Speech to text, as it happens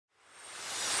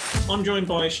I'm joined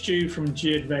by Stu from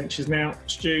G Adventures. Now,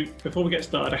 Stu, before we get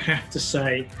started, I have to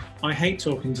say, I hate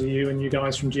talking to you and you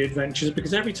guys from G Adventures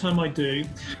because every time I do,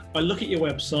 I look at your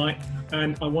website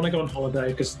and I want to go on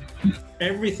holiday because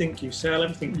everything you sell,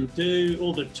 everything you do,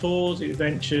 all the tours, the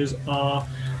adventures are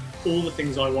all the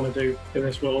things I want to do in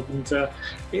this world, and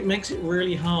it makes it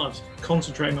really hard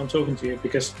concentrating on talking to you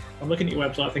because I'm looking at your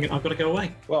website thinking I've got to go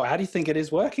away. Well, how do you think it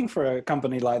is working for a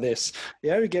company like this?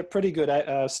 Yeah, we get pretty good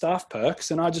staff perks,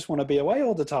 and I just want to be away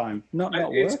all the time, not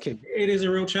working. It is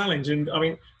a real challenge, and I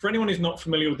mean, for anyone who's not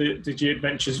familiar with the G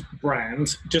Adventures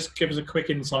brand, just give us a quick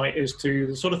insight as to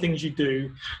the sort of things you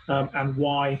do and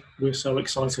why we're so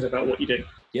excited about what you do.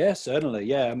 Yeah, certainly.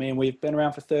 Yeah, I mean, we've been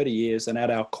around for 30 years, and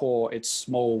at our core, it's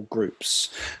small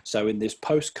groups. So in this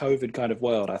post-COVID kind of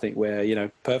world, I think we're,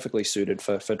 perfectly suited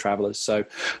for travelers. So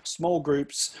small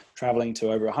groups traveling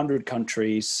to over 100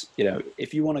 countries.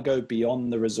 If you want to go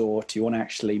beyond the resort, you want to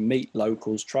actually meet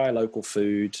locals, try local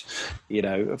food,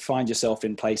 find yourself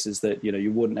in places that,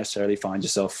 you wouldn't necessarily find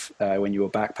yourself when you were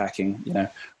backpacking,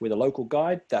 with a local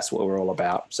guide. That's what we're all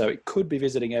about. So it could be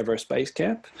visiting Everest Base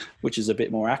Camp, which is a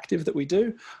bit more active that we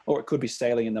do, or it could be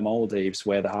sailing in the Maldives,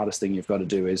 where the hardest thing you've got to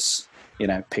do is,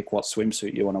 pick what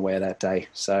swimsuit you want to wear that day.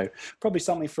 So probably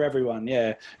something for everyone.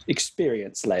 Yeah.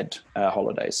 Experience-led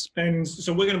holidays. And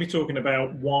so we're going to be talking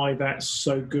about why that's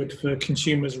so good for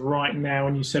consumers right now.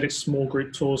 And you said it's small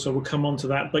group tours, so we'll come on to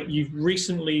that. But you've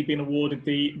recently been awarded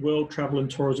the World Travel and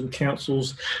Tourism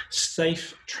Council's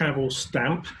Safe Travel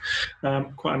Stamp.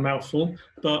 Quite a mouthful.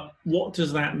 But what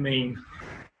does that mean?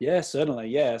 Yeah, certainly.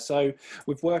 Yeah. So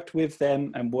we've worked with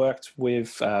them and worked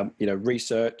with,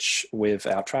 research with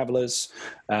our travelers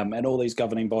and all these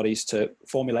governing bodies to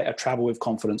formulate a travel with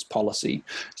confidence policy.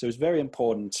 So it's very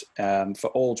important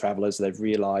for all travelers. They've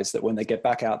realized that when they get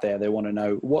back out there, they want to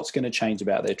know what's going to change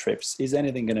about their trips. Is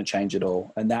anything going to change at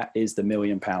all? And that is the £1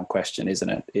 million question, isn't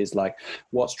it? Is like,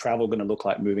 what's travel going to look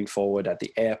like moving forward at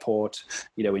the airport,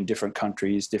 in different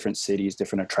countries, different cities,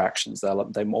 different attractions?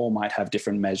 They all might have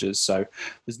different measures. So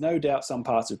there's no doubt some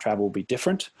parts of travel will be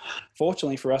different.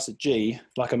 Fortunately for us at G,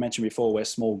 like I mentioned before, we're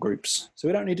small groups. So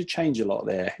we don't need to change a lot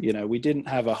there. We didn't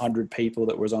have 100 people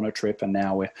that was on a trip and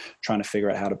now we're trying to figure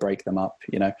out how to break them up.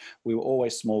 We were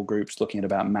always small groups looking at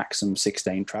about maximum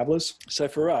 16 travelers. So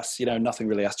for us, nothing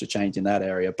really has to change in that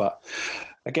area. But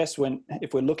I guess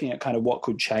if we're looking at kind of what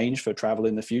could change for travel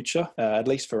in the future, at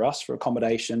least for us, for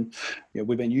accommodation,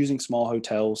 we've been using small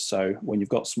hotels. So when you've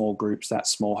got small groups, that's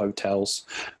small hotels.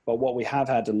 But what we have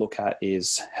had to look at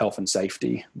is health and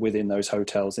safety within those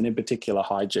hotels, and in particular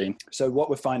hygiene. So what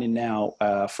we're finding now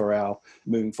for our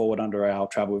moving forward under our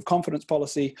travel with confidence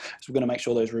policy is we're going to make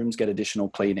sure those rooms get additional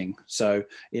cleaning. So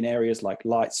in areas like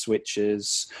light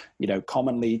switches,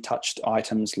 commonly touched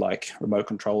items like remote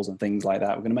controls and things like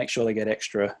that, we're going to make sure they get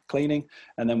extra cleaning,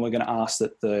 and then we're going to ask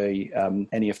that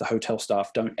any of the hotel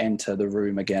staff don't enter the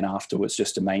room again afterwards,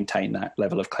 just to maintain that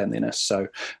level of cleanliness. So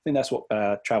I think that's what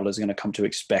travelers are going to come to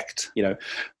expect. The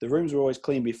rooms were always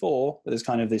clean before, but there's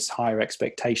kind of this higher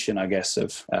expectation, I guess,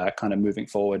 of kind of moving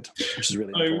forward, which is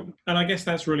really important. And I guess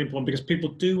that's really important because people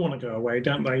do want to go away,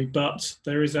 don't they? But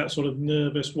there is that sort of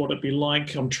nervous, what it'd be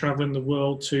like. I'm traveling the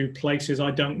world to places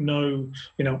I don't know.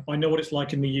 I know what it's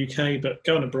like in the UK, but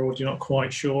going abroad, you're not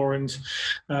quite sure. And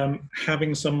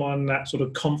having someone, that sort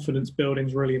of confidence building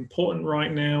is really important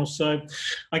right now. So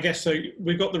I guess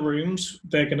we've got the rooms.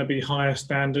 They're going to be higher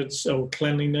standards or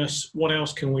cleanliness. What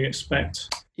else can we expect?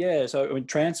 Yeah, so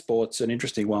transport's an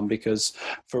interesting one because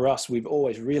for us, we've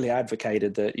always really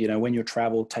advocated that, when you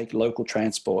travel, take local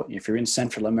transport. If you're in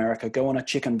Central America, go on a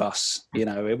chicken bus.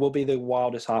 It will be the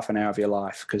wildest half an hour of your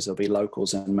life because there'll be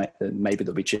locals and maybe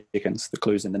there'll be chickens. The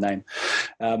clue's in the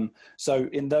name. So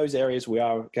in those areas, we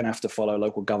are going to have to follow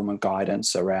local government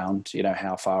guidance around,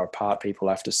 how far apart people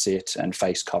have to sit and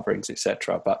face coverings,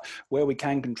 etc. But where we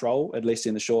can control, at least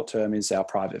in the short term, is our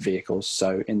private vehicles.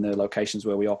 So in the locations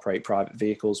where we operate private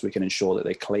vehicles, we can ensure that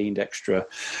they're cleaned extra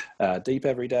deep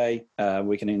every day.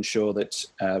 We can ensure that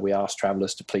we ask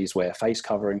travelers to please wear face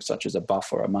coverings such as a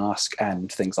buff or a mask,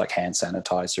 and things like hand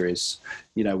sanitizer is,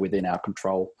 within our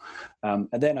control. And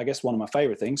then I guess one of my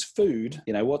favorite things, food.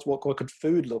 What could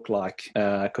food look like?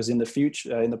 Because in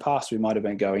the past, we might have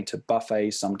been going to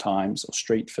buffets sometimes or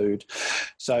street food.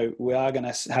 So we are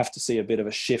going to have to see a bit of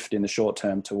a shift in the short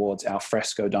term towards al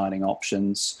fresco dining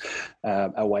options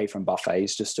away from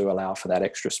buffets, just to allow for that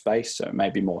extra space. So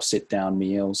maybe more sit-down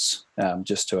meals,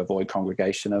 just to avoid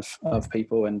congregation of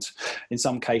people. And in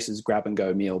some cases,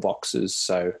 grab-and-go meal boxes.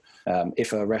 So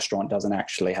if a restaurant doesn't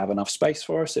actually have enough space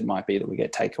for us, it might be that we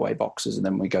get takeaway boxes boxes, and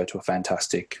then we go to a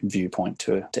fantastic viewpoint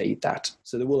to eat that.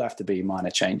 So there will have to be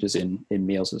minor changes in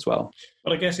meals as well.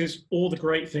 But I guess it's all the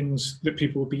great things that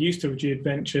people would be used to with G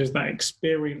Adventures, that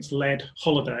experience-led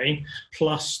holiday,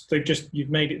 plus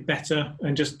you've made it better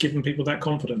and just given people that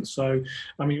confidence. So,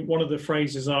 I mean, one of the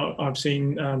phrases I've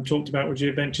seen talked about with G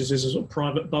Adventures is a sort of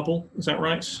private bubble. Is that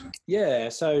right? Yeah.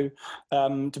 So,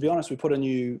 to be honest, we put a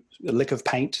new lick of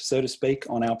paint, so to speak,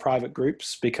 on our private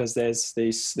groups, because there's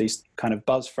these kind of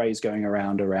buzz phrase going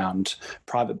around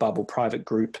private bubble, private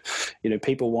group,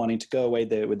 people wanting to go away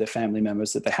there with their family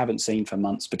members that they haven't seen for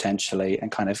months potentially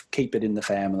and kind of keep it in the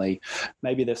family.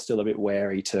 Maybe they're still a bit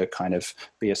wary to kind of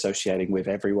be associating with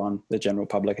everyone, the general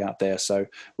public out there. So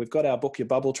we've got our Book Your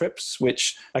Bubble trips,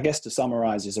 which I guess to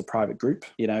summarize is a private group.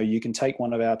 You can take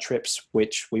one of our trips,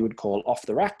 which we would call off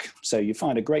the rack. So you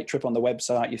find a great trip on the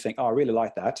website, you think, oh, I really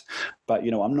like that, but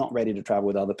I'm not ready to travel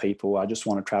with other people. I just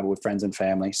want to travel with friends and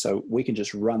family. So we can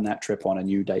just run that trip on a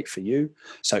new date for you.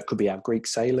 So it could be our Greek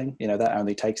sailing, that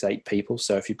only takes 8 people.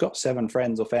 So if you've got 7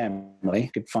 friends or family,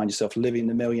 you could find yourself living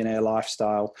the millionaire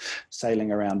lifestyle,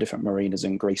 sailing around different marinas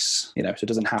in Greece. So it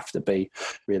doesn't have to be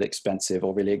really expensive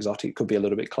or really exotic. It could be a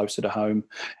little bit closer to home.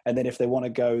 And then if they want to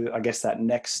go, I guess that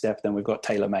next step, then we've got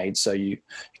tailor-made. So you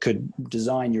could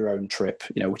design your own trip,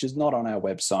 which is not on our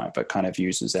website, but kind of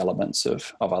uses elements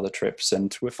of other trips.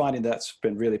 And we're finding that's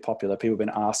been really popular. People have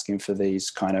been asking for these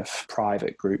kind of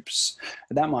private groups.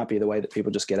 And that might be the way that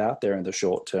people just get out there in the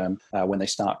short term when they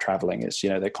start traveling is,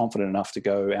 they're confident enough to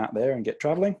go out there and get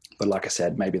traveling. But like I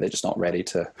said, maybe they're just not ready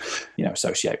to,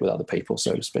 associate with other people,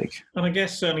 so to speak. And I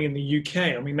guess certainly in the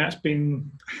UK, I mean, that's been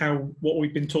what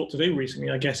we've been taught to do recently.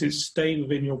 I guess is stay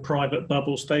within your private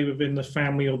bubble, stay within the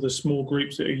family or the small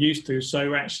groups that you're used to.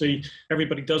 So actually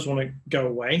everybody does want to go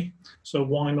away. So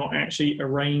why not actually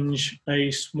arrange a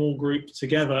small group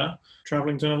together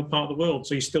traveling to another part of the world?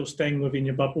 So you're still staying within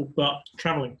your bubble, but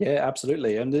traveling. Yeah,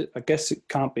 absolutely. And I guess it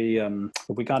can't be,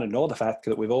 we can't ignore the fact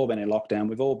that we've all been in lockdown.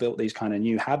 We've all built these kind of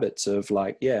new habits of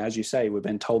as you say, we've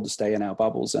been told to stay in our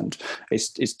bubbles. And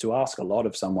it's to ask a lot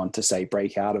of someone to say,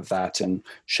 break out of that and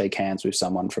shake hands with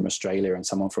someone from Australia and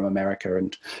someone from America.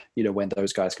 And, when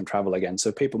those guys can travel again.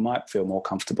 So people might feel more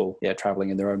comfortable, traveling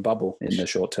in their own bubble in the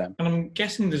short term. And I'm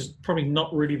guessing there's probably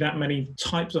not really that many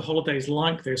types of holidays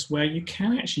like this where you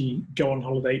can actually go on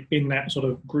holiday in that sort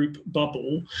of group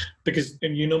bubble, because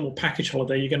in your normal package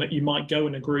holiday, you might go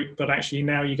in a group, but actually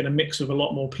now you're going to mix with a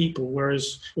lot more people.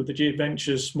 Whereas with the G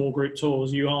Adventures small group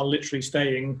tours, you are literally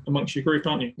staying amongst your group,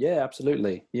 aren't you? Yeah,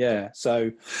 absolutely. Yeah.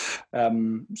 So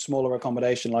smaller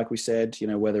accommodation, like we said,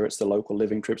 whether it's the local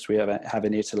living trips we have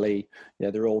in Italy,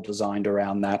 they're all designed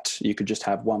around that. You could just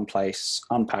have one place,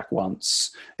 unpack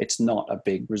once. It's not a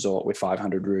big resort with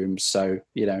 500 rooms. So,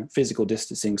 physical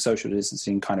distancing, social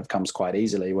distancing kind of comes quite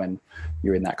easily when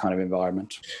you're in that kind of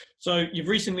environment. So you've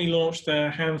recently launched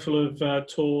a handful of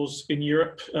tours in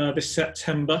Europe this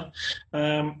September,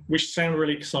 which sound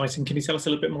really exciting. Can you tell us a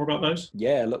little bit more about those?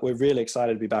 Yeah, look, we're really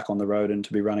excited to be back on the road and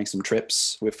to be running some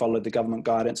trips. We've followed the government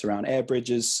guidance around air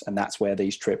bridges, and that's where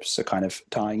these trips are kind of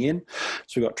tying in.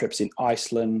 So we've got trips in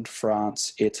Iceland,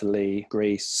 France, Italy,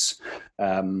 Greece,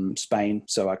 Spain.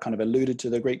 So I kind of alluded to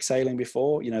the Greek sailing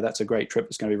before. That's a great trip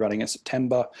that's going to be running in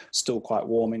September. Still quite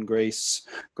warm in Greece.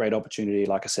 Great opportunity,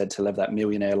 like I said, to live that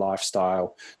millionaire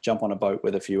lifestyle, jump on a boat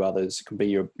with a few others. It can be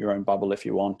your own bubble if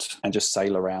you want, and just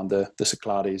sail around the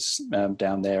Cyclades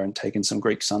down there and take in some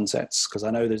Greek sunsets. Because I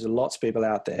know there's lots of people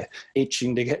out there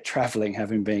itching to get traveling,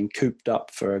 having been cooped up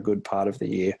for a good part of the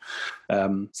year.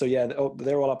 So yeah,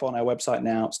 they're all up on our website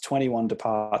now. It's 21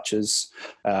 departures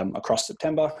across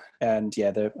September. And yeah,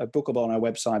 they're bookable on our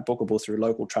website, bookable through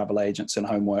local travel agents and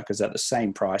home workers at the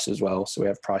same price as well. So we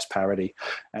have price parity.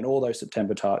 And all those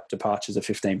September departures are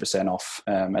 15% off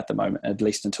at the moment, at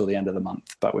least until the end of the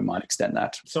month, but we might extend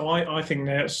that. So I think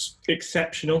that's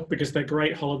exceptional because they're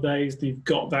great holidays. They've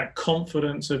got that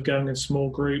confidence of going in small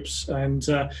groups, and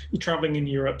you're traveling in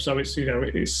Europe. So it's,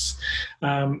 Europe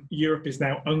is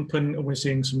now open, and we're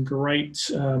seeing some great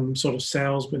sort of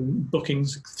sales and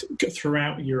bookings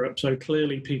throughout Europe. So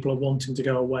clearly people are wanting to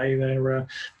go away. They're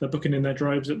booking in their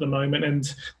droves at the moment,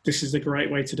 and this is a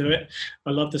great way to do it. I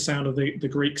love the sound of the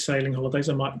Greek sailing holidays.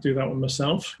 I might do that one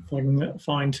myself if I can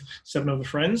find 7 other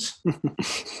friends.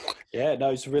 Yeah, no,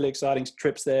 it's really exciting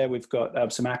trips there. We've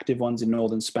got some active ones in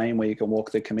northern Spain where you can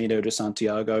walk the Camino de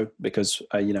Santiago because,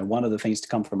 one of the things to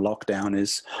come from lockdown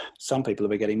is some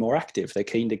people are getting more active. They're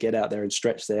keen to get out there and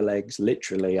stretch their legs, legs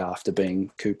literally after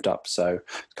being cooped up. So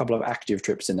a couple of active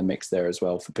trips in the mix there as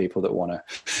well for people that want to,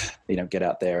 get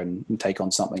out there and take on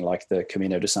something like the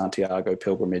Camino de Santiago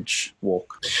pilgrimage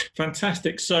walk.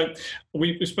 Fantastic. So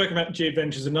we spoke about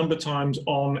G-Adventures a number of times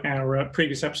on our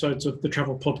previous episodes of the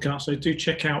Travel Podcast, so do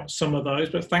check out some of those.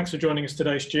 But thanks for joining us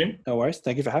today, Stu. No worries.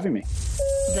 Thank you for having me.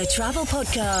 The Travel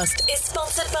Podcast is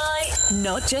sponsored by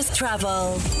Not Just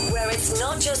Travel, where it's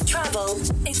not just travel,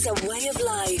 it's a way of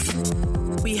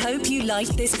life. We hope you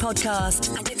liked this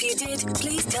podcast, and if you did,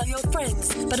 please tell your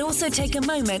friends, but also take a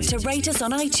moment to rate us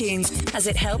on iTunes as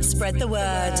it helps spread the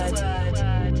word.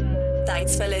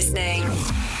 Thanks for listening.